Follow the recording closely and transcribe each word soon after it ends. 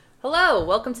Hello,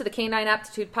 welcome to the Canine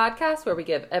Aptitude Podcast, where we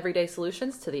give everyday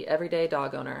solutions to the everyday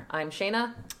dog owner. I'm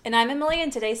Shayna. And I'm Emily,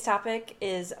 and today's topic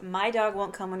is My Dog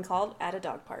Won't Come When Called at a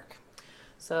Dog Park.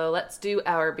 So let's do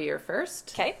our beer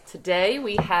first. Okay. Today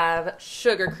we have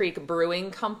Sugar Creek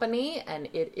Brewing Company, and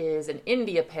it is an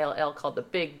India Pale Ale called the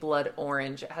Big Blood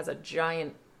Orange. It has a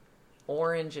giant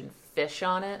orange and fish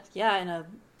on it. Yeah, in a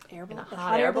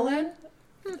hot air balloon.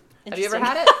 Have you ever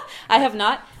had it? I have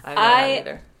not. I've never had it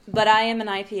either. But I am an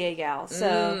IPA gal,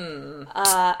 so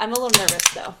I'm a little nervous,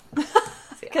 though,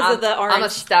 because of the orange. I'm a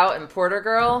stout and porter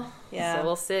girl, yeah. So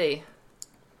we'll see.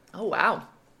 Oh, wow.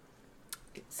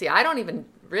 See, I don't even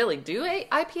really do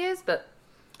IPAs, but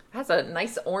it has a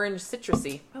nice orange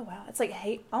citrusy. Oh, wow. It's like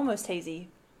almost hazy.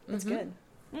 That's good.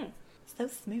 So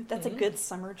smooth. That's a good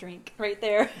summer drink right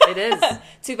there. It is.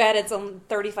 Too bad it's on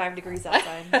 35 degrees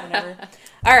outside. Whatever.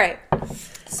 All right.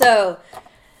 So...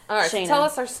 All right, so tell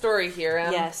us our story here,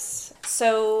 Em. Yes.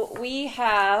 So we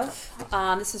have,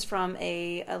 this is from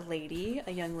a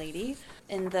young lady,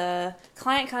 and the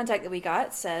client contact that we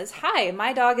got says, "Hi,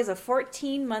 my dog is a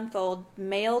 14-month-old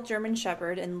male German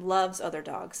Shepherd and loves other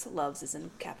dogs." Loves is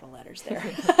in capital letters there.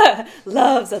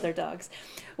 Loves other dogs.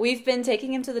 We've been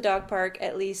taking him to the dog park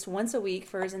at least once a week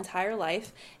for his entire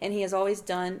life, and he has always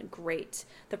done great.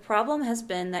 The problem has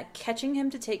been that catching him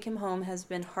to take him home has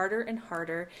been harder and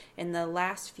harder in the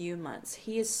last few months.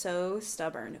 He is so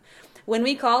stubborn. When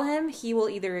we call him, he will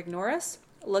either ignore us,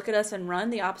 look at us and run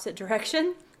the opposite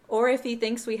direction, or if he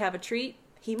thinks we have a treat,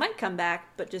 he might come back,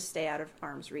 but just stay out of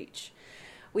arm's reach.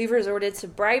 We've resorted to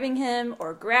bribing him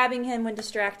or grabbing him when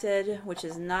distracted, which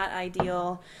is not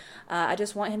ideal. I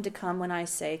just want him to come when I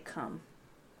say come.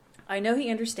 I know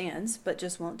he understands, but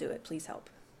just won't do it. Please help.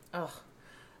 Oh,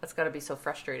 that's got to be so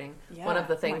frustrating. Yeah. One of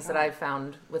the things that I've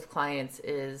found with clients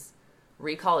is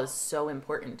recall is so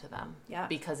important to them. Yeah.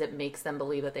 Because it makes them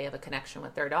believe that they have a connection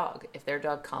with their dog. If their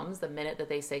dog comes, the minute that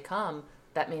they say come,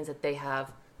 that means that they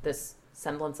have this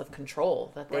semblance of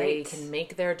control, that they can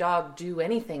make their dog do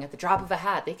anything at the drop of a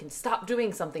hat. They can stop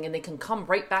doing something and they can come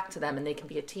right back to them and they can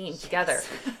be a team together.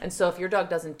 And so if your dog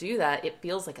doesn't do that, it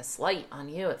feels like a slight on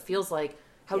you. It feels like,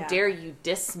 how dare you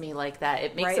diss me like that?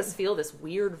 It makes us feel this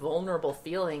weird, vulnerable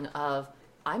feeling of,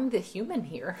 I'm the human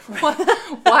here.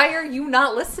 Why are you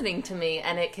not listening to me?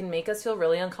 And it can make us feel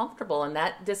really uncomfortable. And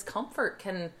that discomfort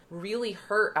can really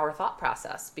hurt our thought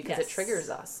process because it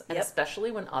triggers us. And especially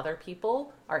when other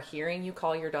people are hearing you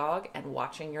call your dog and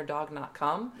watching your dog not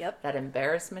come, that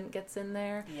embarrassment gets in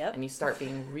there. And you start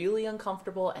being really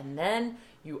uncomfortable. And then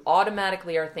you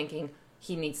automatically are thinking,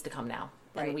 he needs to come now.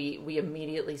 And we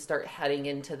immediately start heading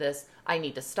into this, I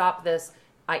need to stop this.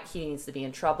 He needs to be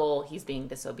in trouble. He's being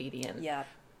disobedient. Yeah.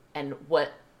 And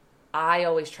what I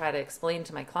always try to explain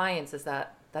to my clients is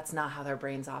that that's not how their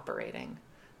brain's operating.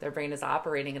 Their brain is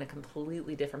operating in a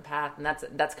completely different path. And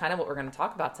that's kind of what we're going to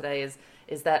talk about today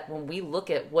is that when we look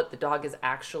at what the dog is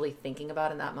actually thinking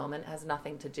about in that moment, it has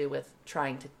nothing to do with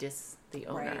trying to diss the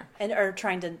owner. Or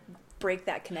trying to break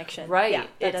that connection. Right.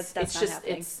 Yeah, that's not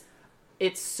happening.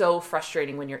 It's so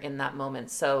frustrating when you're in that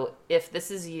moment. So if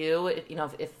this is you,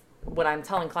 if what I'm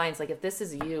telling clients, like, if this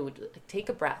is you, take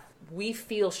a breath. We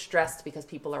feel stressed because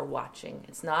people are watching.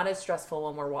 It's not as stressful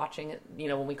when we're watching it,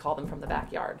 when we call them from the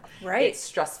backyard. Right. It's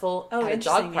stressful at a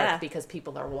dog park because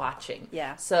people are watching.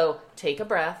 Yeah. So take a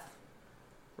breath,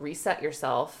 reset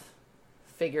yourself,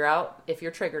 figure out if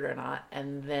you're triggered or not,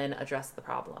 and then address the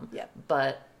problem. Yep.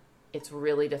 But it's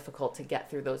really difficult to get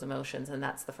through those emotions, and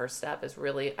that's the first step, is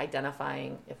really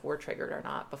identifying if we're triggered or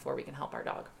not before we can help our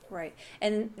dog. Right.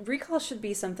 And recall should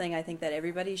be something I think that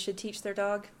everybody should teach their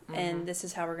dog, and this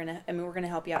is how we're going to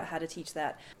help you out how to teach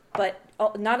that. But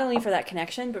not only for that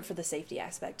connection, but for the safety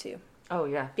aspect too. Oh,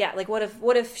 yeah. Yeah, like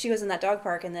what if she was in that dog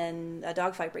park and then a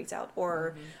dog fight breaks out,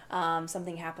 or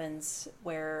something happens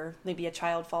where maybe a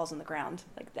child falls on the ground,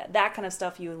 like that kind of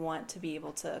stuff you would want to be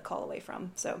able to call away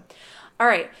from. So, all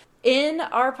right. In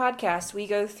our podcast, we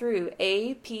go through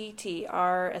APT,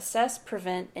 our Assess,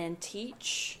 Prevent, and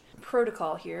Teach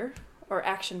protocol here, or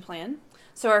action plan.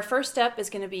 So our first step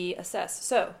is going to be assess.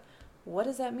 So what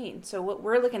does that mean? So what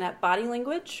we're looking at body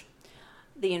language,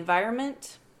 the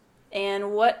environment,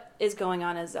 and what is going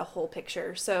on as a whole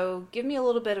picture. So give me a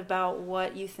little bit about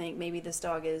what you think maybe this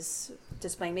dog is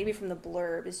displaying, maybe from the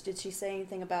blurb. Did she say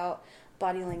anything about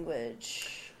body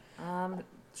language?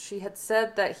 She had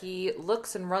said that he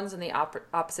looks and runs in the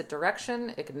opposite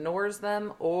direction, ignores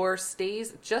them, or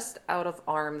stays just out of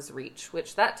arm's reach,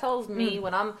 which that tells me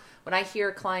when I hear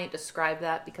a client describe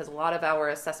that, because a lot of our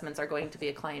assessments are going to be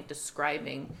a client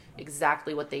describing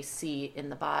exactly what they see in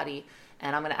the body,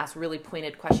 and I'm going to ask really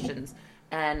pointed questions.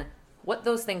 And what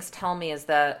those things tell me is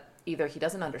that either he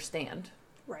doesn't understand,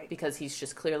 Right. Because he's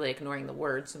just clearly ignoring the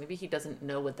word. So maybe he doesn't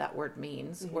know what that word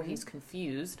means, or he's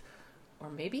confused, or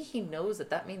maybe he knows that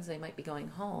that means they might be going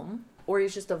home, or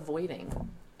he's just avoiding.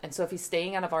 And so if he's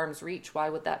staying out of arm's reach, why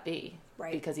would that be?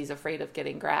 Right. Because he's afraid of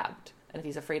getting grabbed. And if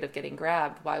he's afraid of getting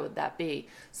grabbed, why would that be?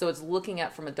 So it's looking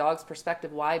at, from a dog's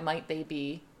perspective, why might they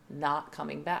be not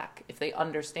coming back? If they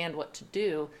understand what to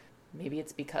do, maybe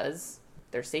it's because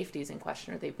their safety is in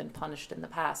question or they've been punished in the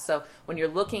past. So when you're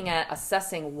looking at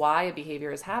assessing why a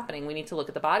behavior is happening, we need to look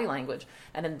at the body language.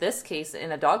 And in this case,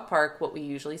 in a dog park, what we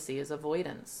usually see is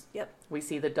avoidance. Yep. We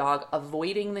see the dog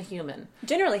avoiding the human.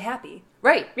 Generally happy.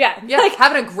 Right. Yeah. Yeah.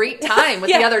 Having a great time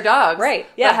with the other dogs. Right.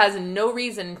 Yeah. But has no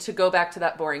reason to go back to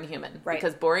that boring human. Right.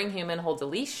 Because boring human holds a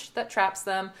leash that traps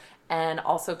them and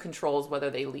also controls whether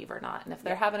they leave or not. And if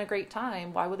they're having a great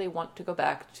time, why would they want to go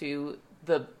back to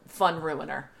the fun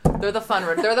ruiner? They're the fun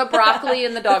ruiner. They're the broccoli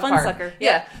in the dog the fun park. Sucker.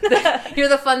 Yeah. You're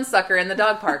the fun sucker in the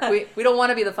dog park. We don't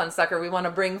want to be the fun sucker. We want to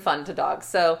bring fun to dogs.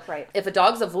 So if a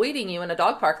dog's avoiding you in a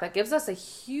dog park, that gives us a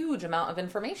huge amount of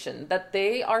information that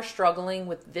they are struggling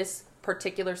with this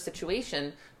particular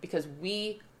situation because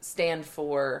we stand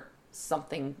for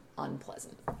something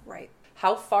unpleasant. Right.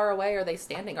 How far away are they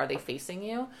standing? Are they facing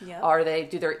you?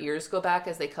 Yep. Do their ears go back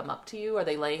as they come up to you? Are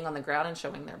they laying on the ground and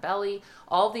showing their belly?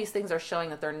 All of these things are showing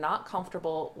that they're not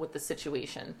comfortable with the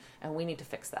situation, and we need to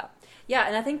fix that. Yeah,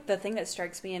 and I think the thing that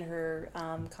strikes me in her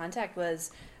contact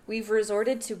was we've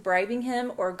resorted to bribing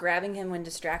him or grabbing him when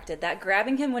distracted. That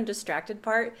grabbing him when distracted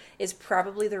part is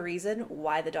probably the reason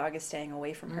why the dog is staying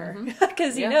away from her.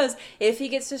 Because he knows if he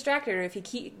gets distracted or if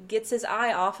he gets his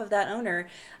eye off of that owner,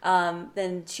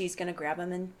 then she's going to grab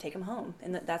him and take him home.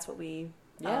 And that's what we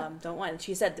don't want. And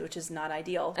she said, which is not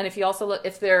ideal. And if you also look,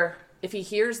 if he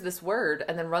hears this word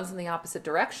and then runs in the opposite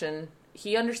direction,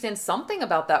 he understands something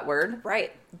about that word.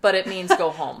 Right. But it means go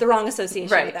home. The wrong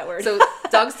association with that word. So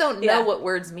dogs don't know what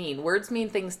words mean. Words mean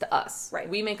things to us. Right.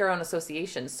 We make our own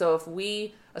associations. So if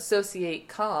we associate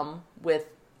come with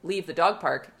leave the dog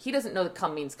park, he doesn't know that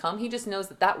come means come. He just knows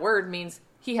that that word means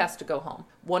he has to go home.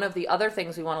 One of the other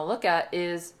things we want to look at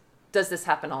is, does this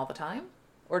happen all the time?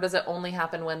 Or does it only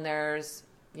happen when there's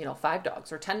 5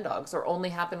 dogs or 10 dogs, or only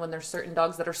happen when there's certain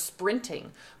dogs that are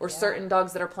sprinting or certain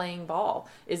dogs that are playing ball?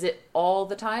 Is it all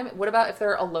the time? What about if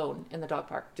they're alone in the dog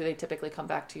park? Do they typically come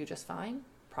back to you just fine?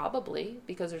 Probably,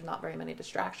 because there's not very many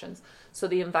distractions. So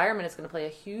the environment is going to play a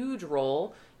huge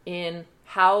role in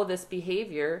how this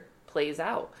behavior plays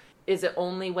out. Is it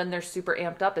only when they're super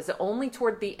amped up? Is it only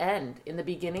toward the end? In the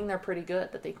beginning, they're pretty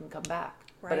good that they can come back.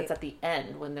 Right. But it's at the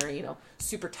end when they're,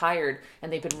 super tired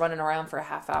and they've been running around for a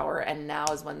half hour, and now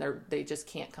is when they just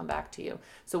can't come back to you.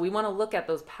 So we want to look at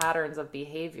those patterns of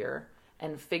behavior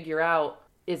and figure out,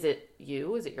 is it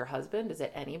you? Is it your husband? Is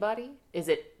it anybody? Is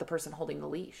it the person holding the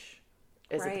leash?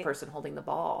 Is it the person holding the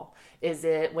ball? Is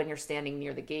it when you're standing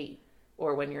near the gate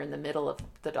or when you're in the middle of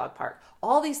the dog park?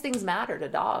 All these things matter to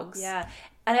dogs. Yeah.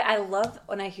 And I love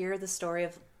when I hear the story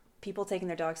of people taking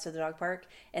their dogs to the dog park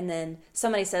and then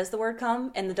somebody says the word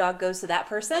come and the dog goes to that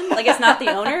person. Like, it's not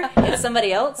the owner, it's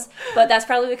somebody else. But that's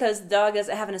probably because the dog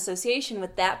doesn't have an association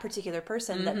with that particular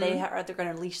person that they're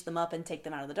going to leash them up and take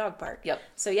them out of the dog park. Yep.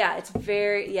 So yeah, it's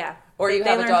very, Or you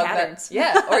have a dog patterns.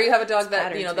 or you have a dog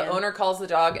that, patterns, the owner calls the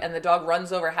dog and the dog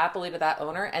runs over happily to that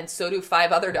owner, and so do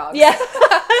 5 other dogs. Yeah.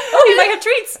 Oh, you might have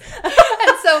treats.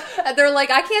 And so they're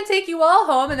like, I can't take you all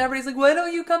home. And everybody's like, why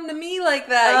don't you come to me like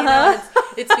that?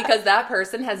 It's because that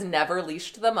person has never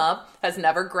leashed them up, has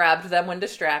never grabbed them when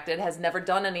distracted, has never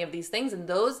done any of these things. And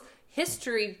those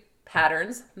history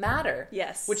patterns matter.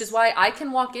 Yes. Which is why I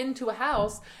can walk into a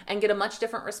house and get a much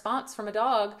different response from a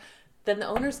dog than the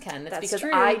owners can. It's because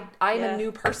true. I'm a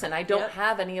new person. I don't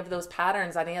have any of those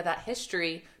patterns, any of that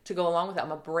history to go along with it.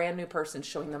 I'm a brand new person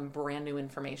showing them brand new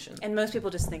information. And most people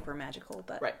just think we're magical,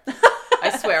 but right.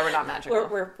 I swear we're not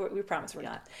magical. We promise we're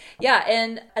not. Yeah,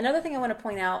 and another thing I want to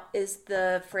point out is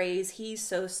the phrase, he's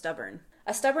so stubborn.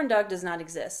 A stubborn dog does not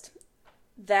exist.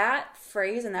 That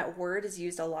phrase and that word is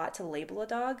used a lot to label a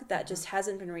dog that just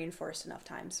hasn't been reinforced enough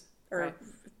times or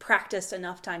practiced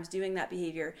enough times doing that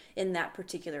behavior in that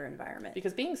particular environment.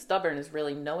 Because being stubborn is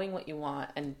really knowing what you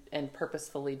want and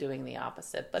purposefully doing the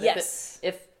opposite. But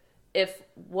if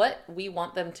what we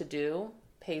want them to do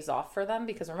pays off for them,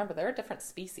 because remember, they're a different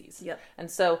species. Yep. And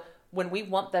so when we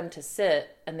want them to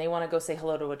sit and they want to go say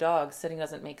hello to a dog, sitting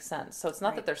doesn't make sense. So it's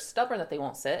not that they're stubborn that they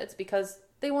won't sit. It's because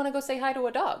they want to go say hi to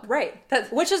a dog. Right.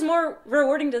 Which is more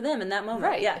rewarding to them in that moment.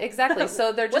 Right. Yeah. Exactly.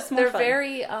 So they're fun?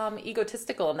 very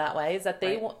egotistical in that way, is that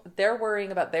they're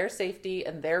worrying about their safety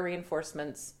and their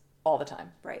reinforcements all the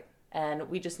time. Right. And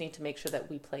we just need to make sure that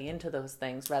we play into those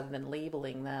things rather than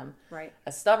labeling them right.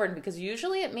 as stubborn, because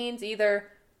usually it means either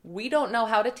we don't know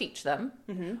how to teach them,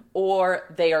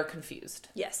 or they are confused.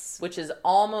 Yes. Which is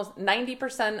almost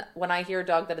 90% when I hear a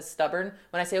dog that is stubborn.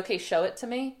 When I say, okay, show it to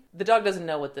me, the dog doesn't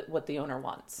know what the owner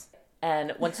wants.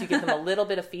 And once you give them a little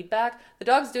bit of feedback, the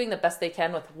dog's doing the best they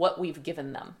can with what we've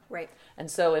given them. Right. And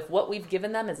so if what we've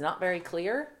given them is not very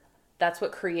clear, that's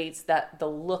what creates the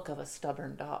look of a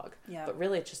stubborn dog. Yeah. But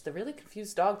really, it's just a really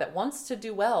confused dog that wants to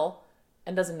do well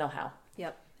and doesn't know how.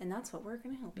 Yep. And that's what we're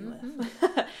going to help you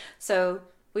with. So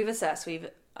we've assessed.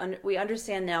 We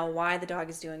understand now why the dog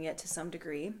is doing it to some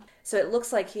degree. So it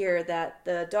looks like here that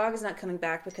the dog is not coming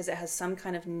back because it has some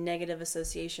kind of negative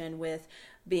association with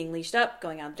being leashed up,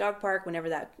 going out of the dog park. Whenever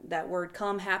that word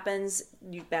come happens,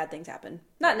 bad things happen.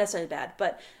 Not necessarily bad,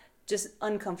 but just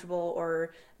uncomfortable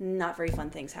or not very fun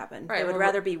things happen. Right. They would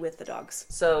rather be with the dogs.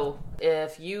 So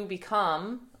if you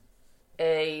become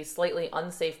a slightly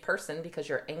unsafe person because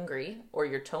you're angry, or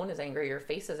your tone is angry, your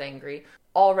face is angry,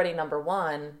 already number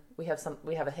one, we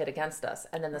have a hit against us.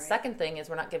 And then the second thing is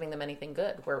we're not giving them anything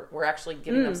good. We're actually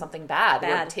giving them something bad.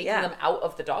 We're taking them out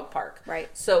of the dog park. Right.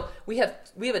 So we have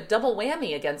a double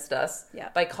whammy against us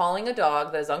by calling a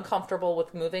dog that is uncomfortable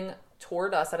with moving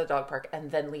toward us at a dog park and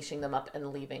then leashing them up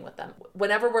and leaving with them.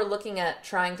 Whenever we're looking at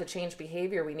trying to change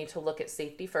behavior, we need to look at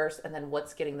safety first and then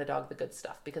what's getting the dog the good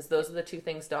stuff, because those are the two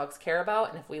things dogs care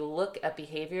about. And if we look at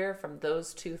behavior from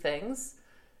those two things,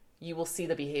 you will see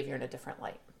the behavior in a different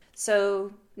light.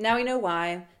 So now we know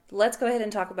why. Let's go ahead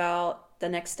and talk about the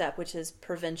next step, which is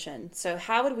prevention. So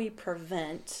how would we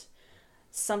prevent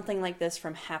something like this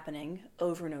from happening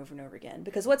over and over and over again?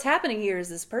 Because what's happening here is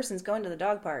this person's going to the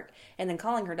dog park and then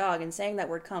calling her dog and saying that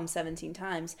word come 17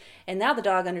 times. And now the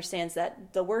dog understands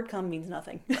that the word come means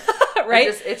nothing. Right?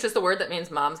 It's just a word that means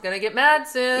mom's going to get mad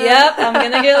soon. Yep, I'm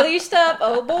going to get leashed up.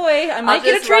 Oh boy, I might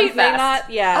get a treat. May not.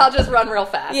 Yeah. I'll just run real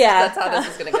fast. Yeah. That's how this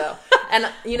is going to go. And,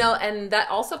 and that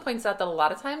also points out that a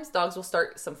lot of times dogs will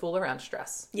start some fool around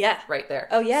stress. Yeah. Right there.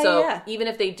 Oh, yeah, So even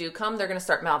if they do come, they're going to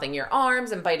start mouthing your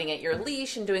arms and biting at your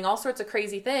leash and doing all sorts of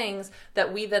crazy things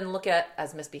that we then look at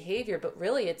as misbehavior. But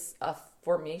really, it's a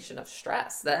formation of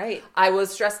stress. That I was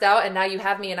stressed out and now you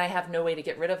have me and I have no way to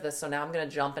get rid of this. So now I'm going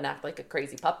to jump and act like a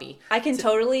crazy puppy. I can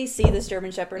totally see this German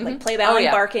Shepherd like play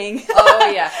bowing, barking.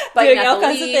 Oh yeah. Biting at the all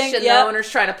kinds of leash things. And the owner's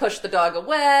trying to push the dog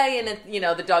away and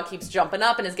the dog keeps jumping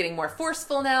up and is getting more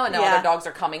forceful now and now other dogs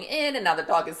are coming in and now the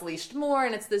dog is leashed more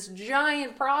and it's this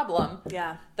giant problem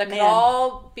that can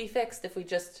all be fixed if we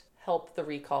just help the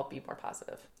recall be more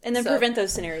positive. And then prevent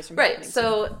those scenarios from happening. Right.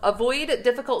 So avoid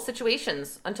difficult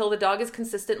situations until the dog is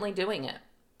consistently doing it.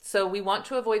 So we want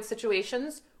to avoid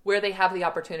situations where they have the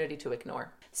opportunity to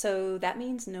ignore. So that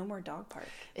means no more dog park.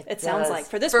 It sounds like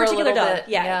for this particular dog.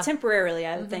 Yeah, temporarily,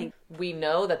 I would think. We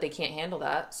know that they can't handle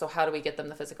that. So how do we get them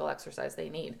the physical exercise they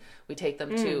need? We take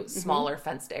them to smaller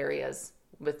fenced areas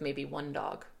with maybe one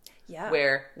dog. Yeah.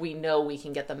 Where we know we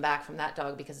can get them back from that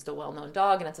dog because it's a well-known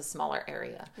dog and it's a smaller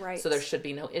area. Right. So there should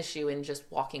be no issue in just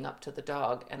walking up to the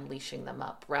dog and leashing them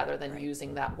up rather than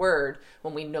using that word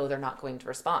when we know they're not going to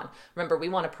respond. Remember, we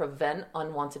want to prevent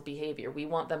unwanted behavior. We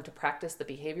want them to practice the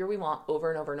behavior we want over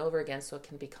and over and over again so it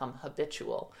can become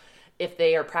habitual. If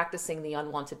they are practicing the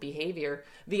unwanted behavior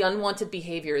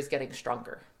is getting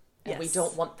stronger. And we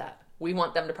don't want that. We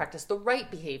want them to practice the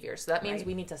right behavior. So that means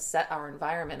we need to set our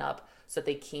environment up so that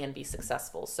they can be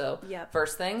successful. So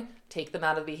first thing, take them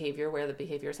out of the behavior where the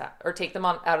behavior is or take them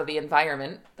out of the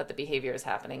environment that the behavior is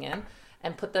happening in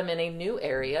and put them in a new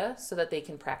area so that they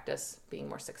can practice being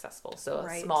more successful. So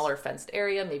a smaller fenced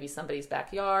area, maybe somebody's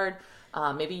backyard,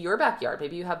 maybe your backyard.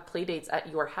 Maybe you have play dates at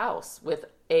your house with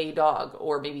a dog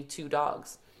or maybe two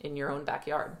dogs in your own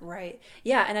backyard. Right.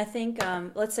 Yeah, and I think,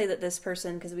 let's say that this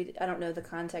person, because I don't know the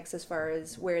context as far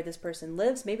as where this person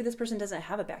lives, maybe this person doesn't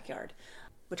have a backyard,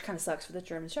 which kind of sucks for the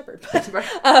German Shepherd.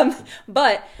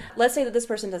 But let's say that this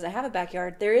person doesn't have a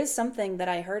backyard. There is something that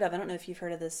I heard of. I don't know if you've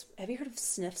heard of this. Have you heard of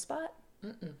Sniff Spot?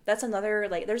 Mm-mm. That's another,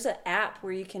 there's an app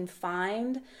where you can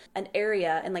find an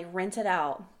area and rent it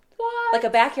out. What? Like a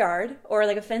backyard or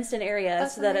like a fenced-in area.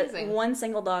 That's so that amazing. One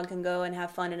single dog can go and have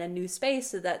fun in a new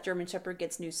space so that German Shepherd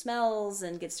gets new smells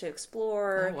and gets to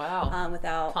explore. Oh, wow.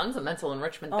 Without tons of mental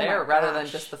enrichment there rather than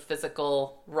just the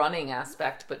physical running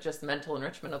aspect, but just mental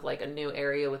enrichment of a new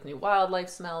area with new wildlife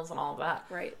smells and all of that.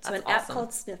 Right. That's so an app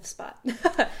called Sniff Spot.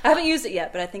 I haven't used it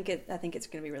yet, but I think it's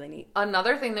going to be really neat.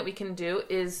 Another thing that we can do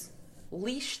is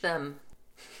leash them.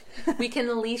 We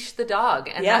can leash the dog,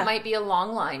 and that might be a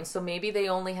long line. So maybe they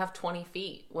only have 20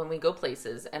 feet when we go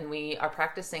places, and we are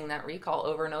practicing that recall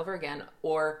over and over again,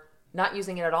 or not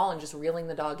using it at all and just reeling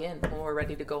the dog in when we're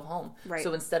ready to go home. Right.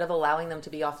 So instead of allowing them to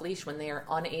be off leash when they are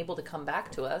unable to come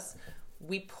back to us,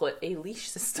 we put a leash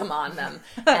system on them.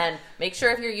 And make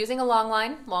sure if you're using a long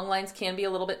lines can be a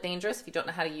little bit dangerous if you don't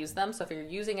know how to use them. So if you're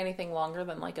using anything longer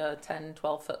than like a 10,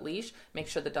 12 foot leash, make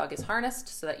sure the dog is harnessed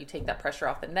so that you take that pressure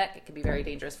off the neck. It can be very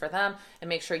dangerous for them. And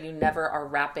make sure you never are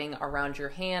wrapping around your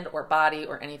hand or body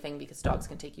or anything, because dogs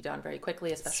can take you down very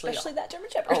quickly, especially that German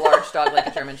Shepherd. A large dog like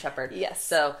a German Shepherd. Yes.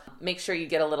 So make sure you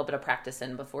get a little bit of practice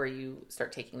in before you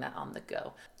start taking that on the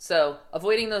go. So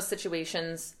avoiding those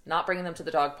situations, not bringing them to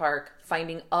the dog park,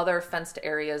 finding other fenced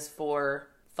areas for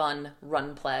fun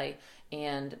run play,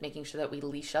 and making sure that we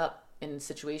leash up in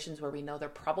situations where we know they're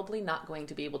probably not going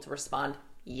to be able to respond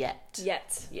yet.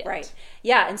 Right.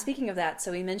 Yeah. And speaking of that,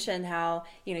 so we mentioned how,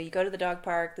 you go to the dog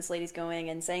park, this lady's going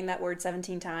and saying that word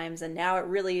 17 times, and now it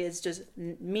really is just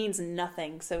means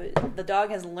nothing. So the dog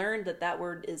has learned that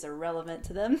word is irrelevant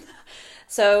to them.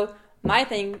 So my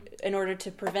thing, in order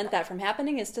to prevent that from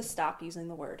happening, is to stop using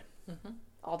the word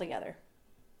altogether.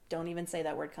 Don't even say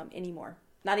that word come anymore.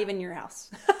 Not even in your house.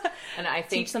 And I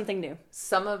think teach something new.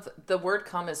 Some of the word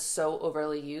come is so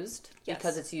overly used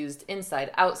because it's used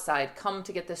inside, outside. Come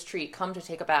to get this treat. Come to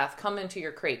take a bath. Come into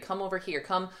your crate. Come over here.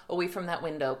 Come away from that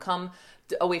window. Come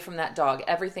away from that dog.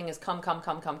 Everything is come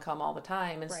all the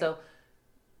time. And so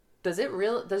does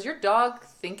your dog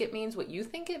think it means what you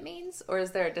think it means, or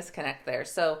is there a disconnect there?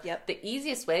 So the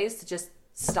easiest way is to just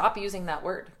stop using that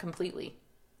word completely,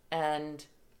 and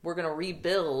we're going to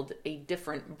rebuild a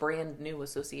different, brand new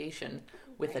association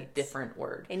with a different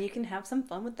word. And you can have some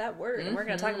fun with that word, and we're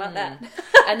going to talk about that.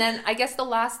 And then I guess the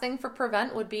last thing for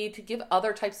prevent would be to give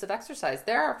other types of exercise.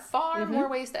 There are far more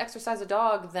ways to exercise a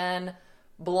dog than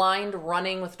blind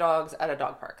running with dogs at a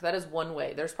dog park. That is one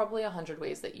way. There's probably 100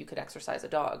 ways that you could exercise a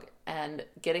dog, and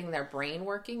getting their brain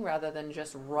working rather than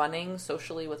just running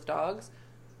socially with dogs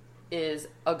is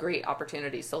a great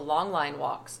opportunity. So long line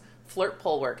walks, flirt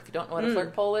pole work. If you don't know what a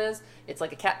flirt pole is, it's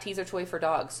like a cat teaser toy for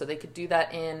dogs. So they could do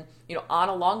that on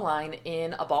a long line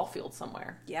in a ball field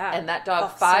somewhere. Yeah. And that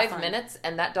dog, 5 minutes,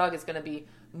 and that dog is going to be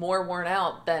more worn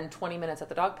out than 20 minutes at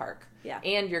the dog park. Yeah.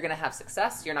 And you're going to have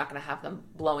success. You're not going to have them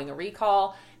blowing a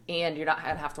recall, and you're not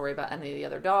going to have to worry about any of the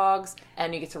other dogs,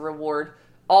 and you get to reward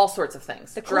all sorts of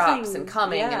things, the drops and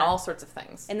coming and all sorts of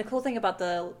things. And the cool thing about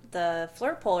the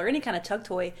flirt pole or any kind of tug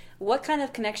toy, what kind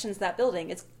of connection is that building?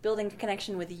 It's building a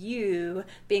connection with you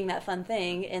being that fun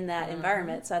thing in that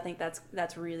environment. So I think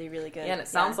that's really, really good. Yeah, and it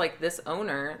sounds like this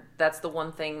owner, that's the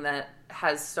one thing that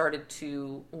has started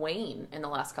to wane in the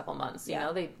last couple months. You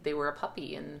know, they were a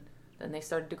puppy, and then they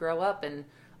started to grow up, and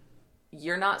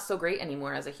you're not so great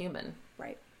anymore as a human.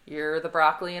 Right. You're the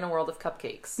broccoli in a world of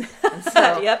cupcakes. And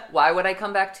so why would I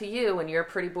come back to you when you're a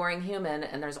pretty boring human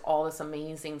and there's all this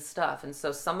amazing stuff? And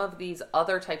so some of these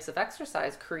other types of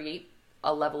exercise create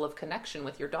a level of connection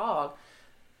with your dog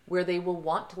where they will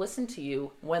want to listen to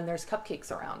you when there's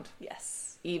cupcakes around.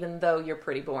 Yes. Even though you're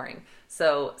pretty boring.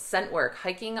 So scent work,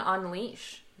 hiking on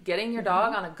leash, getting your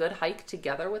dog on a good hike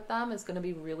together with them is going to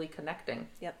be really connecting.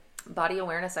 Yep. Body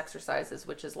awareness exercises,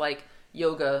 which is like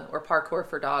yoga or parkour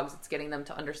for dogs. It's getting them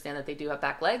to understand that they do have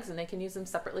back legs and they can use them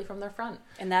separately from their front.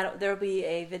 And there'll be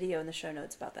a video in the show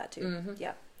notes about that too.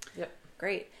 Yep.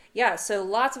 Great. Yeah, so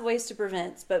lots of ways to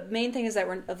prevent, but main thing is that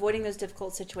we're avoiding those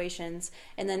difficult situations.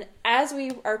 And then as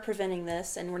we are preventing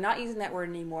this, and we're not using that word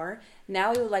anymore,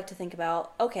 now we would like to think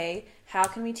about, okay, how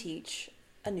can we teach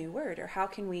a new word, or how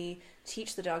can we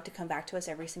teach the dog to come back to us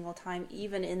every single time,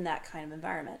 even in that kind of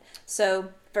environment? So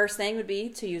first thing would be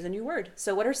to use a new word.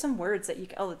 So what are some words that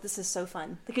this is so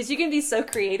fun, because you can be so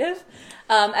creative.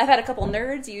 I've had a couple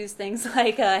nerds use things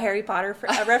like Harry Potter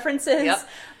references. You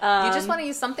just want to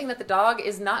use something that the dog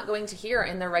is not going to hear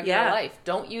in their regular life.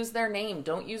 Don't use their name.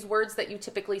 Don't use words that you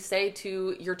typically say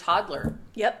to your toddler.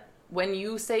 When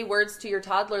you say words to your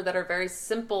toddler that are very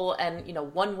simple and,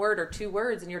 one word or two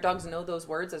words, and your dogs know those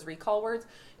words as recall words,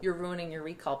 you're ruining your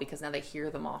recall because now they hear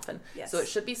them often. So it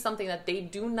should be something that they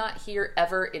do not hear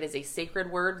ever. It is a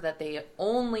sacred word that they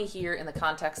only hear in the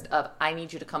context of, I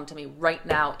need you to come to me right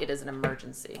now. It is an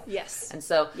emergency. And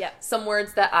so some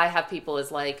words that I have people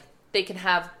is like, they can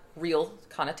have real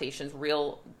connotations,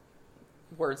 real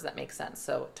words that make sense.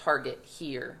 So target,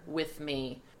 here, with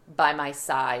me, by my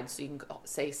side. So you can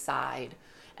say side.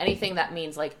 Anything that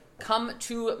means like, come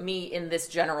to me in this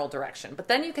general direction. But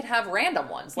then you could have random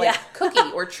ones like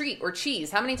cookie or treat or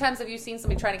cheese. How many times have you seen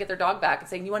somebody trying to get their dog back and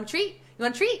saying, you want a treat? You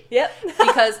want a treat?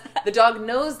 Because the dog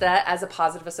knows that as a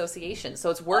positive association. So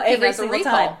it's working as a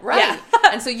recall.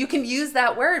 And so you can use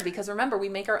that word, because remember, we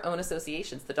make our own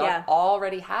associations. The dog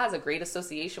already has a great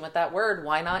association with that word.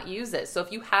 Why not use it? So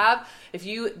if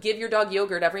you give your dog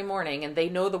yogurt every morning and they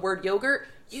know the word yogurt,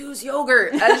 use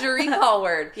yogurt as your recall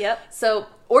word. Yep. So,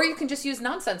 or you can just use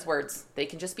nonsense words. They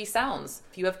can just be sounds.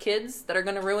 If you have kids that are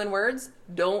going to ruin words,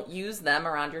 don't use them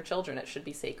around your children. It should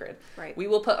be sacred. Right. We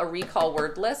will put a recall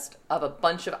word list of a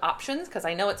bunch of options because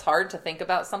I know it's hard to think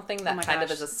about something that kind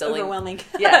of is a silly... overwhelming.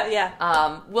 Yeah.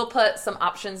 Yeah. We'll put some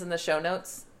options in the show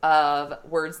notes of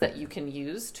words that you can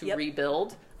use to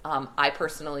rebuild. I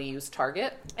personally use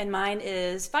Target. And mine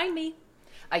is find me.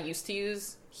 I used to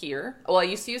use here. Well, I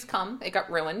used to use come. It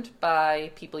got ruined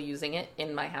by people using it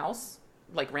in my house,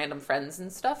 like random friends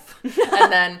and stuff.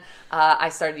 And then I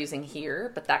started using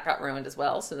here, but that got ruined as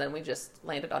well. So then we just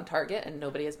landed on Target, and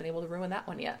nobody has been able to ruin that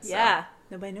one yet. So. Yeah.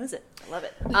 Nobody knows it. I love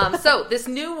it. So this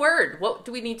new word, what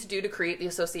do we need to do to create the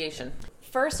association?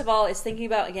 First of all, is thinking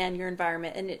about, again, your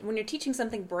environment. And when you're teaching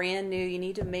something brand new, you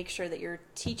need to make sure that you're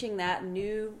teaching that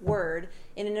new word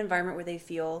in an environment where they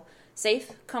feel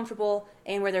safe, comfortable,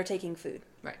 and where they're taking food.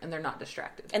 Right, and they're not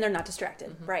distracted.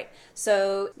 Mm-hmm. Right.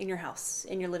 So in your house,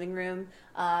 in your living room,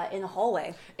 in the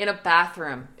hallway. In a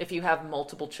bathroom, if you have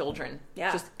multiple children.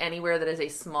 Yeah. Just anywhere that is a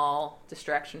small,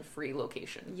 distraction-free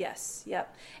location. Yes,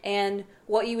 yep. And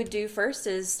what you would do first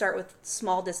is start with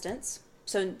small distance.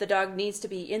 So the dog needs to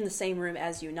be in the same room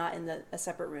as you, not in a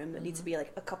separate room. It needs to be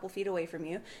like a couple feet away from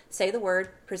you. Say the word,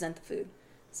 present the food.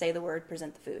 Say the word,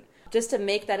 present the food. Just to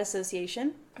make that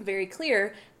association very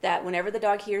clear that whenever the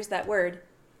dog hears that word,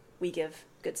 we give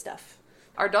good stuff.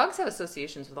 Our dogs have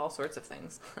associations with all sorts of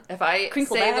things. If I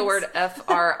Crinkle say bags. the word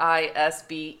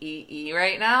FRISBEE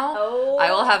right now, Oh.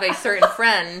 I will have a certain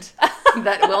friend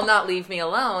that will not leave me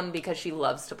alone because she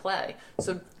loves to play.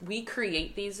 So we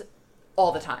create these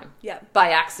all the time. Yeah.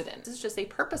 By accident. This is just a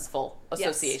purposeful Yes.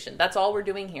 association. That's all we're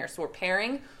doing here. So we're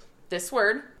pairing this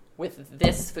word with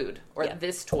this food or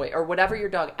this toy or whatever your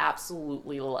dog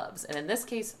absolutely loves. And in this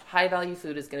case, high value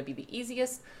food is going to be the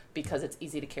easiest because it's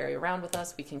easy to carry around with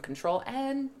us. We can control,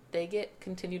 and they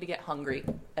continue to get hungry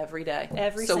every day.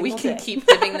 So we can keep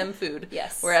giving them food.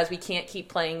 Yes. Whereas we can't keep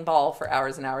playing ball for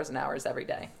hours and hours and hours every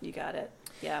day. You got it.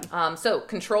 Yeah. So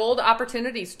controlled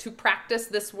opportunities to practice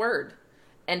this word.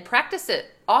 And practice it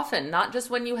often, not just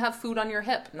when you have food on your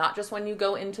hip, not just when you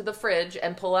go into the fridge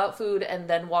and pull out food and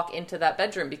then walk into that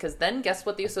bedroom, because then guess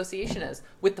what the association is?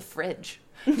 With the fridge,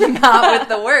 not with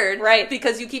the word. Right.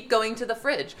 Because you keep going to the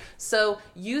fridge. So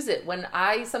use it. When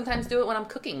I sometimes do it when I'm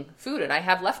cooking food and I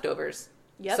have leftovers.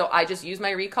 Yep. So I just use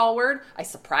my recall word. I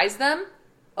surprise them.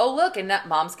 Oh, look, and that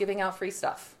mom's giving out free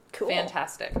stuff. Cool.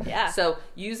 Fantastic. Yeah. So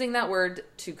using that word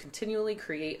to continually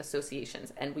create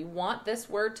associations. And we want this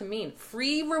word to mean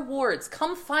free rewards.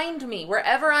 Come find me.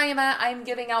 Wherever I am at, I'm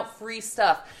giving out free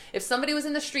stuff. If somebody was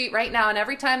in the street right now and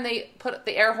every time they put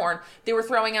the air horn, they were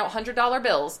throwing out $100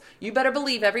 bills, you better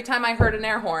believe every time I heard an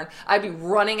air horn, I'd be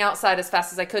running outside as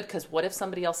fast as I could, because what if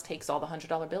somebody else takes all the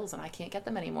 $100 bills and I can't get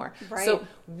them anymore? Right. So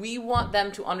we want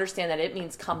them to understand that it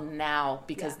means come now,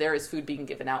 because there is food being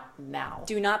given out now.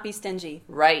 Do not be stingy.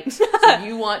 Right. So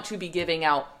you want to be giving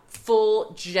out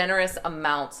full, generous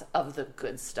amounts of the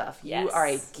good stuff. Yes. You are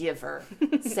a giver.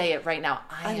 Say it right now.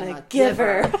 I am a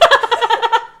giver. giver.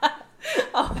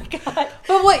 Oh my God.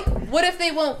 But wait, what if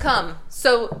they won't come?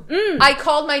 So I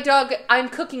called my dog, I'm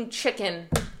cooking chicken,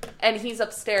 and he's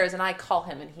upstairs, and I call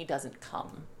him, and he doesn't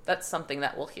come. That's something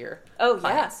that we'll hear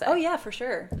clients say. Oh yeah, for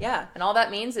sure. Yeah. And all that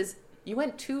means is you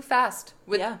went too fast.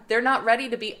 They're not ready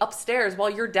to be upstairs while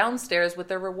you're downstairs with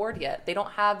their reward yet. They don't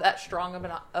have that strong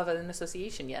of an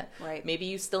association yet. Right. Maybe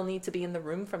you still need to be in the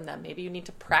room from them. Maybe you need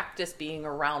to practice being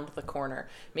around the corner.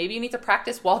 Maybe you need to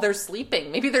practice while they're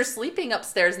sleeping. Maybe they're sleeping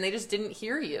upstairs and they just didn't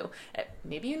hear you.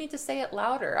 Maybe you need to say it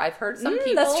louder. I've heard some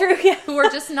people that's true, yeah. who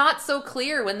are just not so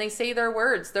clear when they say their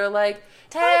words. They're like,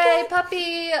 hey,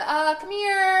 puppy, come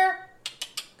here.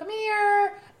 Come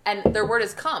here. And their word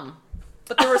is come.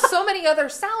 But there were so many other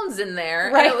sounds in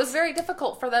there, right. and it was very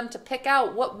difficult for them to pick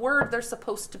out what word they're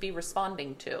supposed to be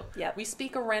responding to. Yep. We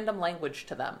speak a random language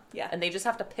to them, Yeah. and they just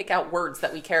have to pick out words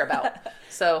that we care about.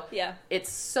 So Yeah.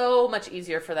 it's so much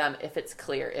easier for them if it's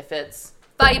clear. If it's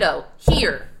Fido,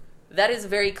 here, that is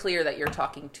very clear that you're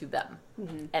talking to them.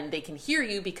 Mm-hmm. And they can hear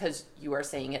you because you are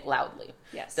saying it loudly.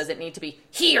 Yes. Does it need to be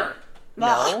here?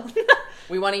 No.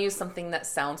 We want to use something that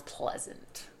sounds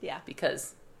pleasant. Yeah.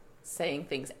 Because saying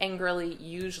things angrily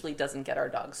usually doesn't get our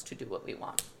dogs to do what we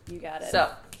want. You got it.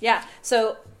 So, yeah.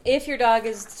 So if your dog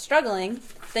is struggling,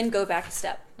 then go back a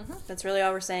step. Mm-hmm. That's really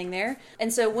all we're saying there.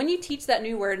 And so when you teach that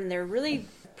new word and they're really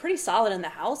pretty solid in the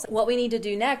house. What we need to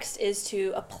do next is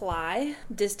to apply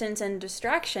distance and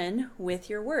distraction with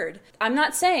your word. I'm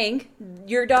not saying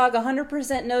your dog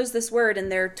 100% knows this word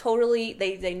and they're totally,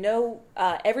 they know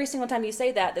every single time you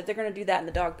say that they're going to do that in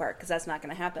the dog park, because that's not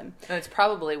going to happen. And it's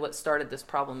probably what started this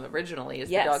problem originally is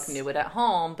Yes. the dog knew it at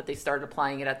home, but they started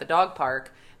applying it at the dog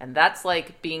park. And that's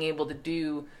like being able to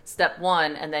do step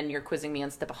 1 and then you're quizzing me on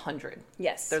step 100.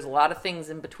 Yes. There's a lot of things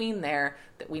in between there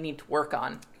that we need to work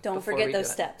on. Don't forget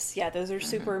those steps. Yeah, those are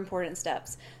super important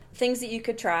steps. Things that you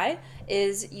could try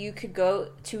is you could go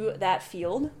to that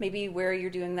field, maybe where you're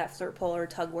doing that flirt pull or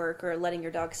tug work or letting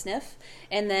your dog sniff,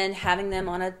 and then having them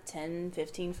on a 10,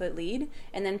 15 foot lead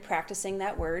and then practicing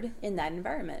that word in that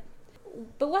environment.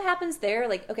 But what happens there?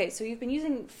 Like, okay, so you've been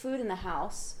using food in the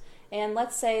house, and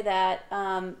let's say that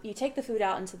you take the food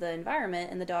out into the environment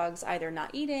and the dog's either not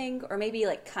eating or maybe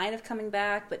like kind of coming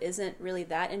back but isn't really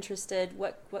that interested.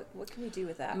 What can we do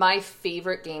with that? My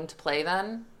favorite game to play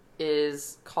then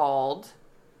is called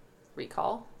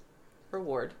Recall,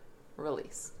 Reward,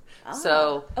 Release.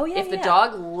 So if the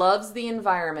dog loves the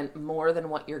environment more than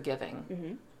what you're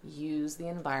giving, use the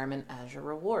environment as your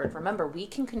reward. Remember, we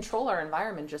can control our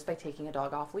environment just by taking a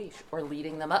dog off leash or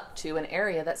leading them up to an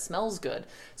area that smells good.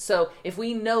 So if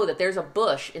we know that there's a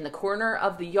bush in the corner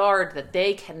of the yard that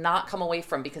they cannot come away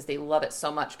from because they love it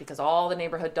so much because all the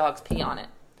neighborhood dogs pee on it,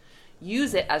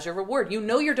 use it as your reward. You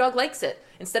know your dog likes it.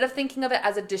 Instead of thinking of it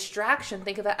as a distraction,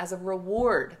 think of it as a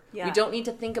reward. Yeah. We don't need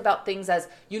to think about things as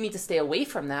you need to stay away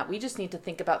from that. We just need to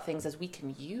think about things as we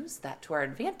can use that to our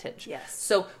advantage. Yes.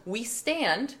 So we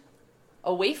stand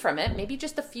away from it, maybe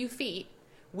just a few feet.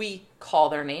 We call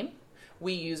their name.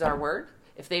 We use our word.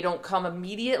 If they don't come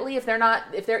immediately, if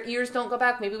their ears don't go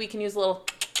back, maybe we can use a little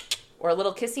or a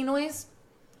little kissy noise.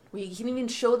 We can even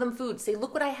show them food. Say,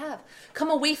 look what I have. Come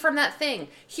away from that thing.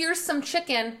 Here's some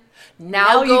chicken.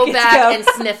 Now go back and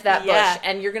sniff that bush.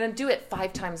 And you're going to do it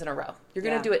 5 times in a row. You're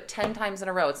going to do it 10 times in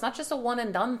a row. It's not just a one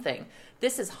and done thing.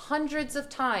 This is hundreds of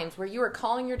times where you are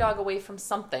calling your dog away from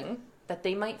something that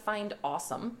they might find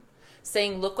awesome,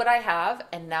 saying, look what I have,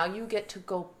 and now you get to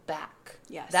go back.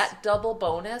 Yes. That double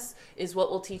bonus is what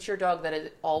will teach your dog that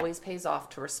it always pays off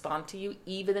to respond to you,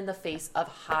 even in the face of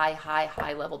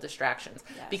high level distractions.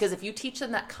 Yes. Because if you teach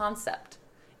them that concept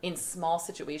in small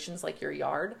situations like your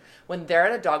yard, when they're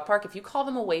at a dog park, if you call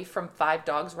them away from 5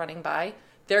 dogs running by,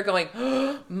 they're going,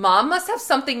 Mom must have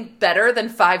something better than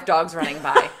 5 dogs running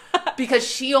by. Because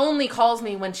she only calls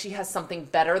me when she has something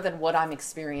better than what I'm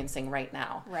experiencing right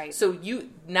now. Right. So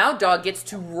now dog gets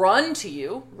to run to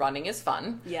you. Running is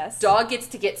fun. Yes. Dog gets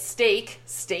to get steak.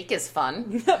 Steak is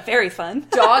fun. Very fun.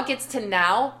 Dog gets to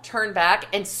now turn back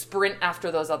and sprint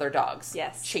after those other dogs.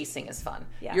 Yes. Chasing is fun.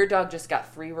 Yeah. Your dog just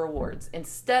got 3 rewards.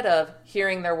 Instead of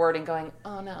hearing their word and going,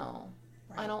 oh no,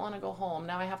 I don't want to go home.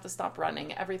 Now I have to stop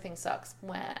running. Everything sucks.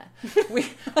 Wah. We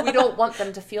don't want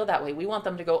them to feel that way. We want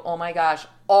them to go, oh my gosh,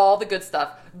 all the good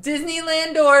stuff.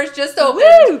 Disneyland doors just opened.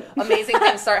 Woo! Amazing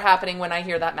things start happening when I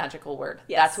hear that magical word.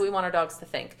 Yes. That's what we want our dogs to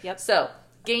think. Yep. So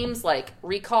games like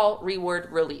recall, reward,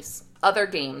 release. Other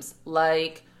games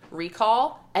like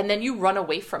recall, and then you run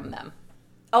away from them.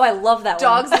 Oh, I love that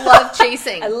Dogs one. love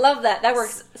chasing. I love that. That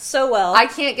works so well. I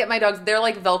can't get my dogs. They're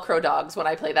like Velcro dogs when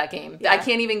I play that game. Yeah. I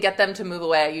can't even get them to move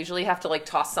away. I usually have to like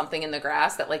toss something in the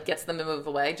grass that like gets them to move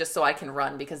away just so I can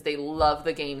run because they love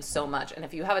the game so much. And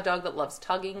if you have a dog that loves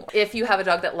tugging, if you have a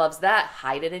dog that loves that,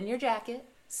 hide it in your jacket.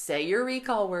 Say your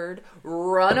recall word,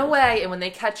 run away, and when they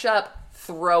catch up,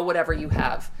 throw whatever you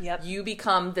have. Yep. You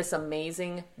become this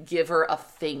amazing giver of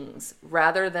things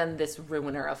rather than this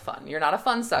ruiner of fun. You're not a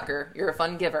fun sucker. You're a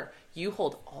fun giver. You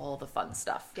hold all the fun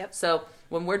stuff. Yep. So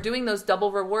when we're doing those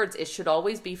double rewards, it should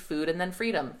always be food and then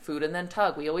freedom, food and then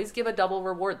tug. We always give a double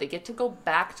reward. They get to go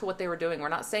back to what they were doing. We're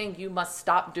not saying you must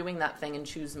stop doing that thing and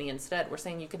choose me instead. We're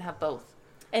saying you can have both.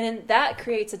 And then that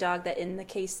creates a dog that in the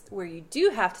case where you do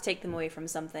have to take them away from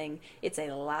something, it's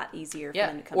a lot easier for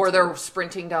them to come or to they're you.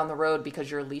 sprinting down the road because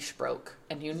your leash broke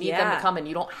and you need them to come and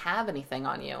you don't have anything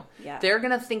on you. Yeah. They're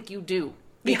going to think you do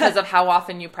because of how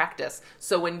often you practice.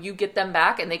 So when you get them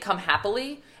back and they come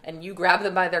happily and you grab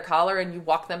them by their collar and you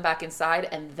walk them back inside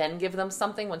and then give them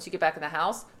something once you get back in the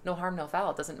house, no harm, no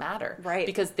foul. It doesn't matter. Right.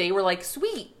 Because they were like,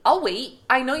 sweet, I'll wait.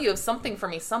 I know you have something for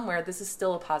me somewhere. This is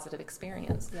still a positive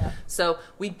experience. Yeah. So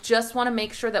we just want to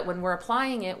make sure that when we're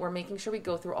applying it, we're making sure we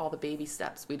go through all the baby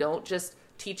steps. We don't just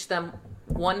teach them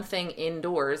one thing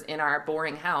indoors in our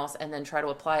boring house and then try to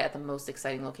apply it at the most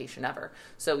exciting location ever.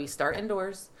 So we start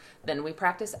indoors, then we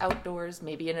practice outdoors,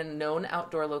 maybe in a known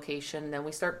outdoor location, then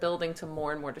we start building to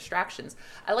more and more distractions.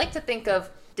 I like to think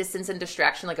of distance and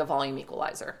distraction like a volume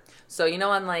equalizer. So, you know,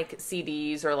 on like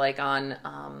CDs or like on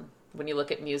when you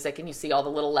look at music and you see all the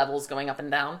little levels going up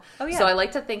and down. Oh, yeah. So I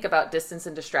like to think about distance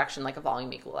and distraction like a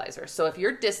volume equalizer. So if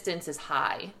your distance is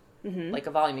high, like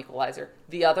a volume equalizer,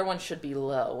 the other one should be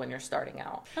low when you're starting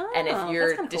out. Oh, and if that's your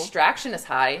kinda cool. distraction is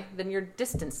high, then your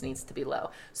distance needs to be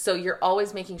low. So you're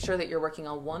always making sure that you're working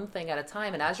on one thing at a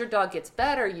time. And as your dog gets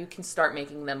better, you can start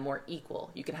making them more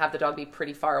equal. You can have the dog be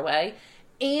pretty far away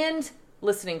and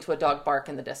listening to a dog bark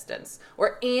in the distance,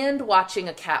 and watching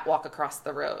a cat walk across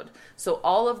the road. So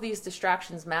all of these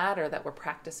distractions matter that we're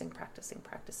practicing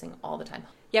all the time.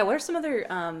 Yeah, what are some other,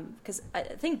 because I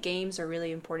think games are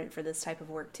really important for this type of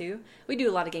work too. We do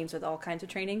a lot of games with all kinds of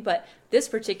training, but this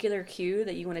particular cue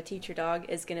that you want to teach your dog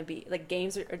is going to be, like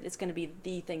games, it's going to be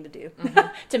the thing to do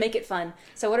to make it fun.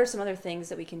 So what are some other things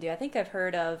that we can do? I think I've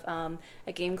heard of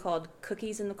a game called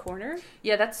Cookies in the Corner.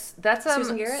 Yeah, that's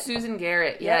Susan Garrett? Susan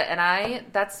Garrett, yeah. And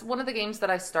that's one of the games that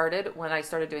I started when I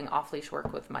started doing off-leash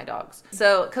work with my dogs.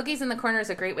 So Cookies in the Corner is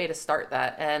a great way to start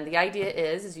that. And the idea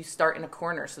is you start in a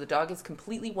corner. So the dog is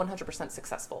completely 100%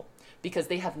 successful because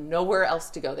they have nowhere else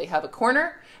to go. They have a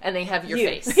corner and they have your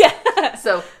face. Yeah.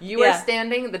 So you are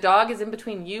standing, the dog is in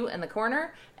between you and the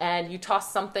corner, and you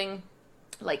toss something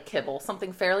like kibble,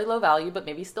 something fairly low value, but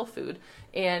maybe still food,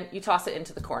 and you toss it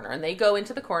into the corner. And they go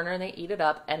into the corner and they eat it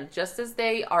up. And just as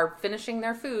they are finishing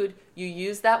their food, you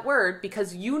use that word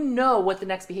because you know what the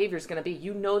next behavior is going to be.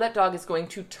 You know that dog is going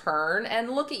to turn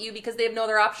and look at you because they have no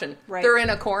other option. Right. They're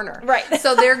in a corner. Right.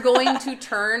 So they're going to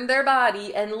turn their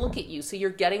body and look at you. So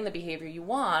you're getting the behavior you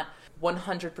want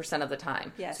 100% of the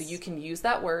time. Yes. So you can use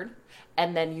that word,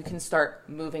 and then you can start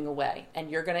moving away. And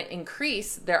you're going to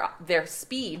increase their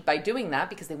speed by doing that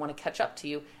because they want to catch up to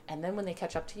you. And then when they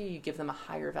catch up to you, you give them a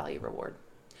higher value reward.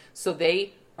 So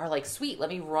they are like, sweet, let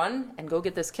me run and go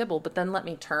get this kibble, but then let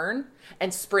me turn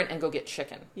and sprint and go get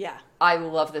chicken. Yeah. I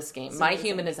love this game. It's my amazing.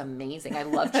 human is amazing. I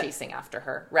love chasing after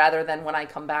her. Rather than when I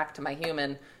come back to my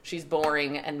human, she's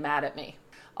boring and mad at me.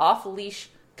 Off-leash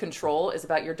control is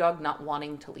about your dog not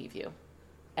wanting to leave you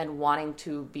and wanting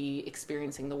to be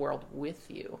experiencing the world with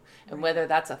you. And whether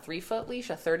that's a 3-foot leash,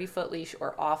 a 30-foot leash,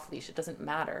 or off leash, it doesn't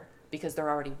matter because they're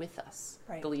already with us.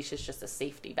 Right. The leash is just a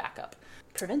safety backup.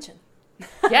 Prevention.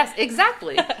 Yes,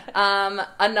 exactly.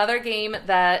 Another game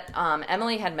that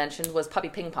Emily had mentioned was puppy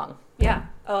ping pong. Yeah.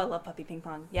 Oh, I love puppy ping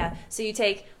pong. Yeah. So you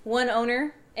take one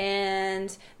owner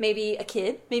and maybe a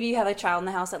kid. Maybe you have a child in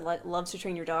the house that loves to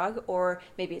train your dog, or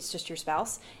maybe it's just your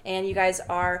spouse. And you guys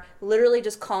are literally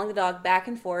just calling the dog back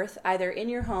and forth, either in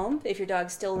your home, if your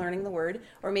dog's still learning the word,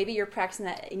 or maybe you're practicing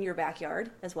that in your backyard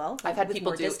as well. I've had with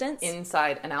people more do distance.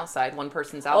 inside and outside. One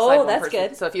person's outside, one that's person.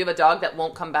 good. So if you have a dog that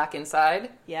won't come back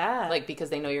inside, Yeah. like because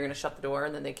they know you're going to shut the door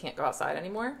and then they can't go outside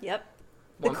anymore, Yep.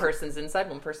 one person's inside,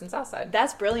 one person's outside.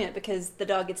 That's brilliant because the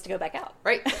dog gets to go back out.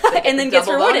 Right. And then gets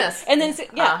rewarded. Bonus. And then,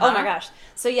 yeah, oh my Uh-huh. gosh.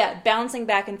 So yeah, bouncing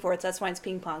back and forth. That's why it's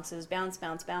ping pong. So it's bounce,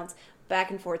 bounce, bounce, back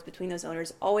and forth between those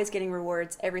owners, always getting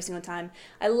rewards every single time.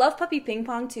 I love puppy ping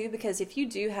pong too, because if you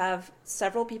do have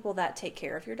several people that take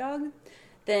care of your dog,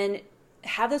 then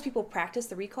have those people practice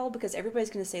the recall, because everybody's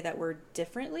going to say that word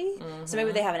differently. Mm-hmm. So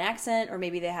maybe they have an accent, or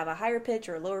maybe they have a higher pitch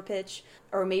or a lower pitch,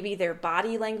 or maybe their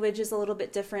body language is a little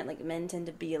bit different. Like men tend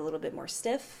to be a little bit more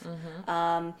stiff.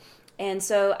 Mm-hmm. And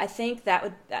so I think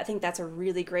that's a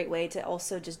really great way to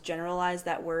also just generalize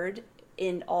that word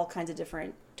in all kinds of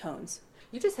different tones.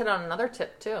 You just hit on another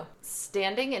tip too.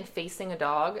 Standing and facing a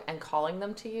dog and calling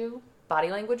them to you, body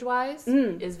language wise,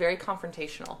 is very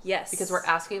confrontational. Yes. Because we're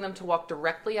asking them to walk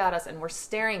directly at us and we're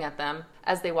staring at them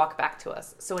as they walk back to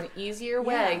us. So an easier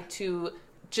way to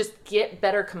just get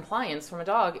better compliance from a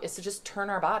dog is to just turn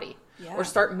our body. Yeah. Or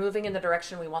start moving in the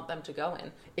direction we want them to go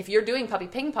in. If you're doing puppy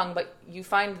ping pong, but you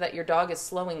find that your dog is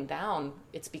slowing down,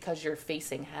 it's because you're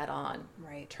facing head on.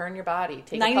 Right. Turn your body.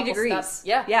 Take 90 a couple degrees. steps.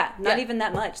 Yeah. Yeah. Not even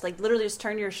that much. Like literally just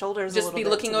turn your shoulders a Just little be bit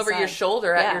looking to the over your side.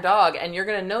 shoulder at your dog, and you're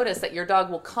going to notice that your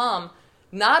dog will come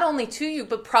not only to you,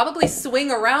 but probably swing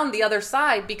around the other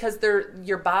side because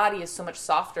your body is so much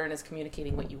softer and is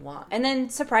communicating what you want. And then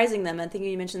surprising them. I think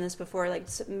you mentioned this before, like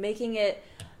making it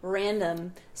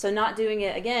random. So not doing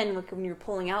it, again, like when you're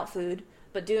pulling out food,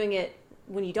 but doing it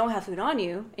when you don't have food on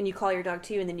you and you call your dog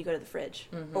to you and then you go to the fridge.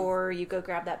 Mm-hmm. Or you go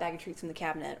grab that bag of treats from the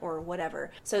cabinet or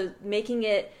whatever. So making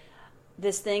it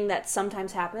this thing that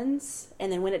sometimes happens,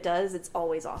 and then when it does, it's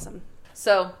always awesome.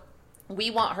 So we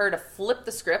want her to flip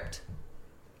the script,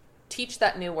 teach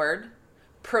that new word,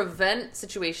 prevent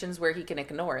situations where he can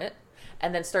ignore it,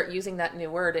 and then start using that new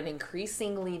word in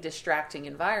increasingly distracting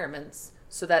environments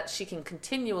so that she can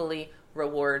continually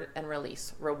reward and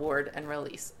release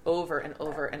over and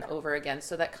over and over again,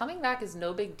 so that coming back is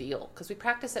no big deal because we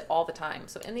practice it all the time.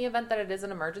 So in the event that it is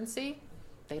an emergency,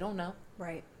 they don't know.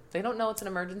 Right. They don't know it's an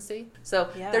emergency. So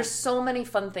there's so many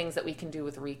fun things that we can do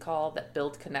with recall that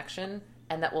build connection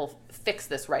and that will fix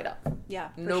this right up. Yeah,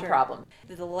 no problem.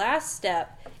 The last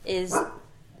step is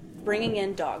bringing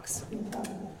in dogs.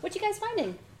 What you guys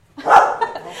finding?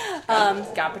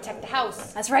 Gotta protect the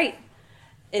house. That's right.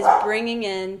 Is bringing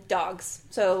in dogs.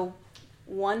 So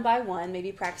one by one,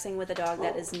 maybe practicing with a dog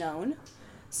that is known.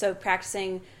 So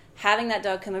practicing having that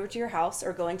dog come over to your house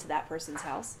or going to that person's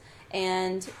house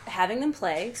and having them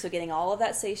play. So getting all of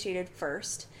that satiated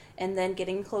first, and then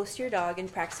getting close to your dog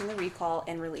and practicing the recall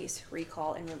and release.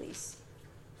 Recall and release.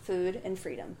 Food and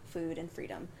freedom. Food and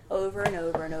freedom. Over and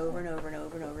over and over and over and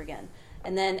over and over again.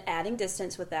 And then adding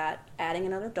distance with that, adding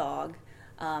another dog,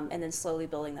 and then slowly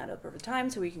building that up over time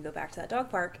so we can go back to that dog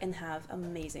park and have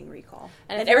amazing recall.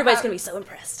 And everybody's going to be so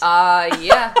impressed.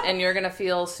 Yeah, and you're going to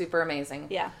feel super amazing.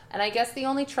 Yeah. And I guess the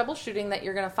only troubleshooting that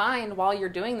you're going to find while you're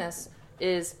doing this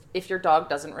is if your dog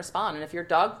doesn't respond. And if your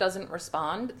dog doesn't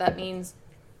respond, that means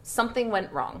something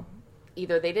went wrong.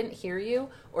 Either they didn't hear you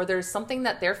or there's something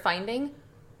that they're finding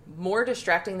more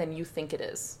distracting than you think it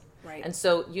is. Right. And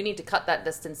so you need to cut that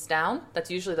distance down. That's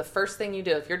usually the first thing you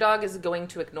do. If your dog is going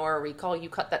to ignore a recall, you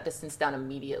cut that distance down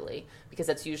immediately because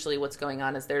that's usually what's going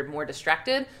on is they're more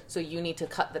distracted. So you need to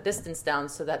cut the distance down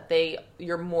so that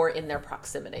you're more in their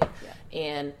proximity. Yeah.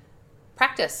 And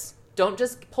practice. Don't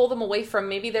just pull them away from,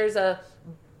 maybe there's a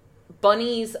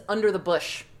bunnies under the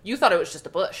bush. You thought it was just a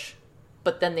bush,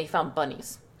 but then they found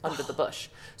bunnies under the bush.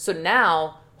 So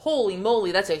now, holy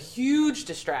moly, that's a huge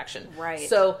distraction. Right.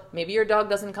 So maybe your dog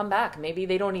doesn't come back. Maybe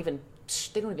they don't even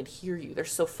hear you. They're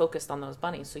so focused on those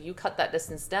bunnies. So you cut that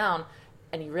distance down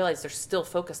and you realize they're still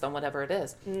focused on whatever it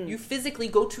is. You physically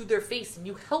go to their face and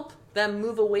you help them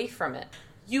move away from it.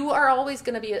 You are always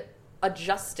going to be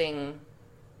adjusting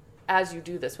as you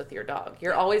do this with your dog.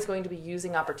 You're always going to be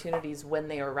using opportunities when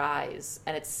they arise,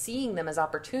 and it's seeing them as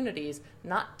opportunities,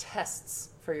 not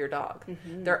tests for your dog.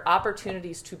 Mm-hmm. They're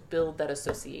opportunities to build that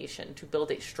association, to build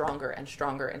a stronger and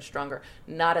stronger and stronger,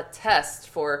 not a test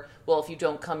for, well, if you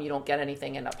don't come, you don't get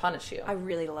anything and I'll punish you. I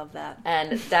really love that.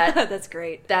 And that that's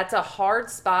great. That's a hard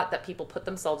spot that people put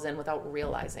themselves in without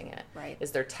realizing it. Right.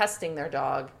 Is they're testing their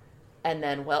dog, and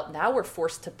then, well, now we're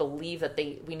forced to believe that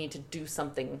we need to do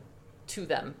something to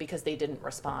them because they didn't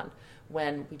respond,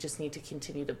 when we just need to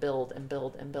continue to build and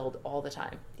build and build all the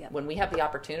time. Yep. When we have the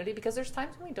opportunity, because there's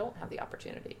times when we don't have the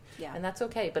opportunity. Yeah. And that's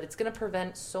okay, but it's going to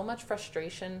prevent so much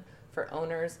frustration for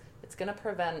owners. It's going to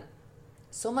prevent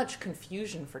so much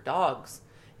confusion for dogs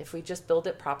if we just build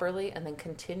it properly and then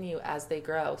continue as they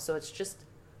grow. So that's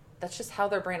just how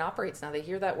their brain operates now. They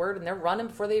hear that word and they're running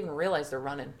before they even realize they're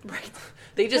running. Right.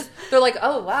 They're like,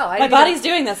 oh, wow. My body's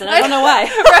doing this and I don't know why.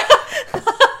 Right.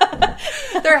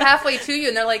 They're halfway to you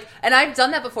and they're like, and I've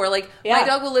done that before. Like, my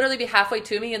dog will literally be halfway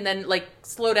to me and then like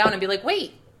slow down and be like,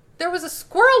 wait, there was a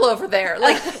squirrel over there.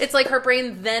 Like, it's like her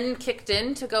brain then kicked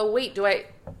in to go, wait,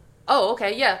 oh,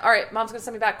 okay, yeah, all right, mom's gonna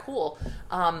send me back, cool.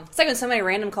 It's like when somebody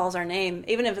random calls our name,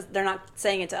 even if they're not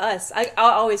saying it to us, I'll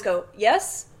always go,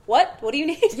 yes, what do you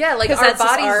need? Yeah, like our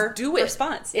bodies do it.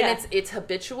 Response. Yeah. And it's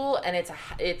habitual, and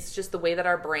it's just the way that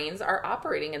our brains are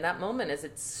operating in that moment. Is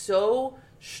it's so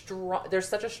strong. There's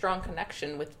such a strong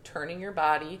connection with turning your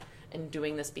body and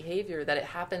doing this behavior that it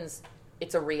happens.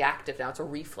 It's a reactive now. It's a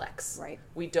reflex. Right.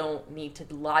 We don't need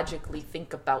to logically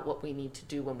think about what we need to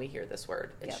do when we hear this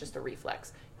word. It's just a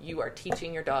reflex. You are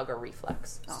teaching your dog a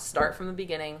reflex. Awesome. Start from the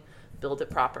beginning, build it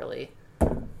properly.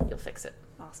 You'll fix it.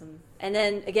 Awesome. And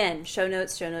then again, show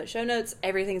notes.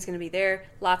 Everything's going to be there.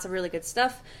 Lots of really good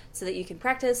stuff so that you can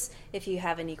practice. If you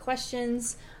have any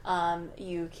questions,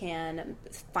 you can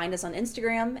find us on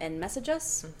Instagram and message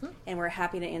us. Mm-hmm. And we're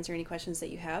happy to answer any questions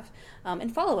that you have.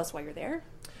 And follow us while you're there.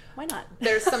 Why not?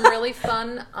 There's some really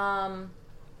fun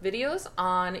videos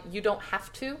on You Don't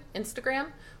Have To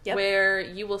Instagram, where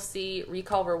you will see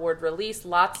recall, reward, release,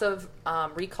 lots of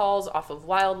recalls off of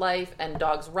wildlife and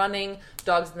dogs running,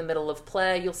 dogs in the middle of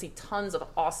play. You'll see tons of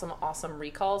awesome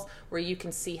recalls where you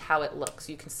can see how it looks.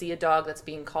 You can see a dog that's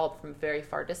being called from very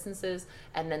far distances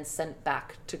and then sent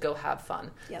back to go have fun.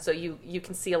 Yep. So you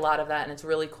can see a lot of that, and it's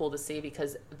really cool to see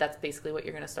because that's basically what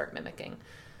you're going to start mimicking.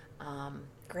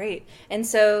 Great. And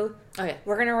so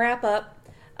we're going to wrap up.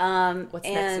 What's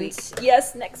next week?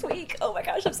 Yes, next week. Oh my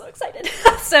gosh, I'm so excited.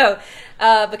 So,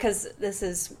 because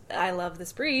I love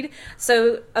this breed.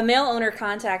 So a male owner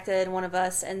contacted one of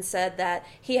us and said that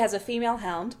he has a female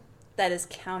hound that is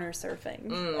counter surfing.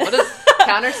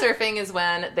 Counter surfing is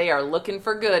when they are looking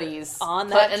for goodies on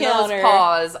that putting counter. Those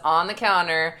paws on the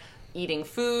counter, eating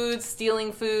food,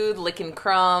 stealing food, licking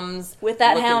crumbs. With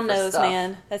that looking hound for nose, stuff.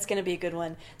 man, that's going to be a good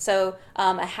one. So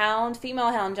a hound,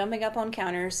 female hound, jumping up on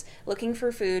counters, looking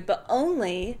for food, but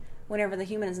only whenever the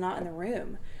human is not in the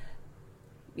room.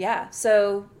 Yeah,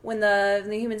 so when the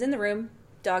human's in the room,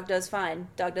 dog does fine.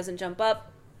 Dog doesn't jump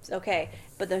up, it's okay.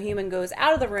 But the human goes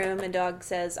out of the room and dog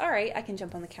says, all right, I can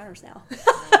jump on the counters now.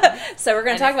 So we're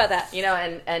going to talk about that. You know,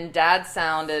 and Dad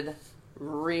sounded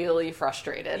really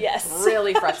frustrated. Yes.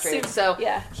 Really frustrated. So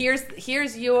yeah.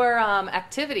 here's your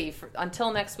activity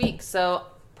until next week. So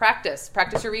practice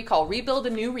your recall. Rebuild a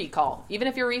new recall. Even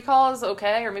if your recall is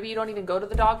okay, or maybe you don't even go to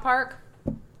the dog park,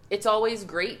 it's always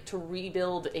great to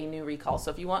rebuild a new recall.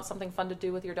 So if you want something fun to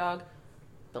do with your dog,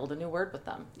 build a new word with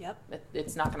them. Yep.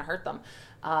 It's not going to hurt them.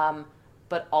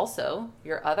 But also,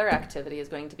 your other activity is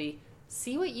going to be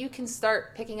see what you can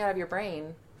start picking out of your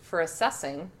brain for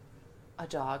assessing a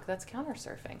dog that's counter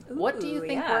surfing. Ooh, What do you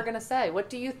think yeah. we're going to say? What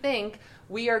do you think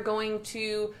we are going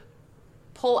to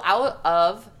pull out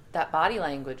of that body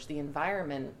language, the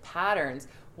environment, patterns?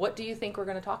 What do you think we're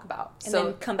going to talk about? And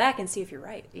then come back and see if you're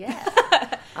right. Yeah.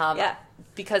 Yeah.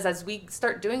 Because as we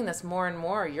start doing this more and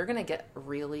more, you're going to get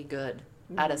really good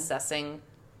at assessing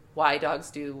why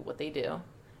dogs do what they do.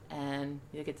 And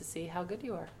you'll get to see how good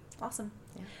you are. Awesome.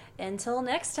 Yeah. Until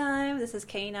next time, this is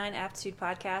K9 Aptitude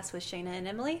Podcast with Shayna and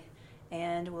Emily,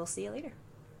 and we'll see you later.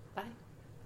 Bye.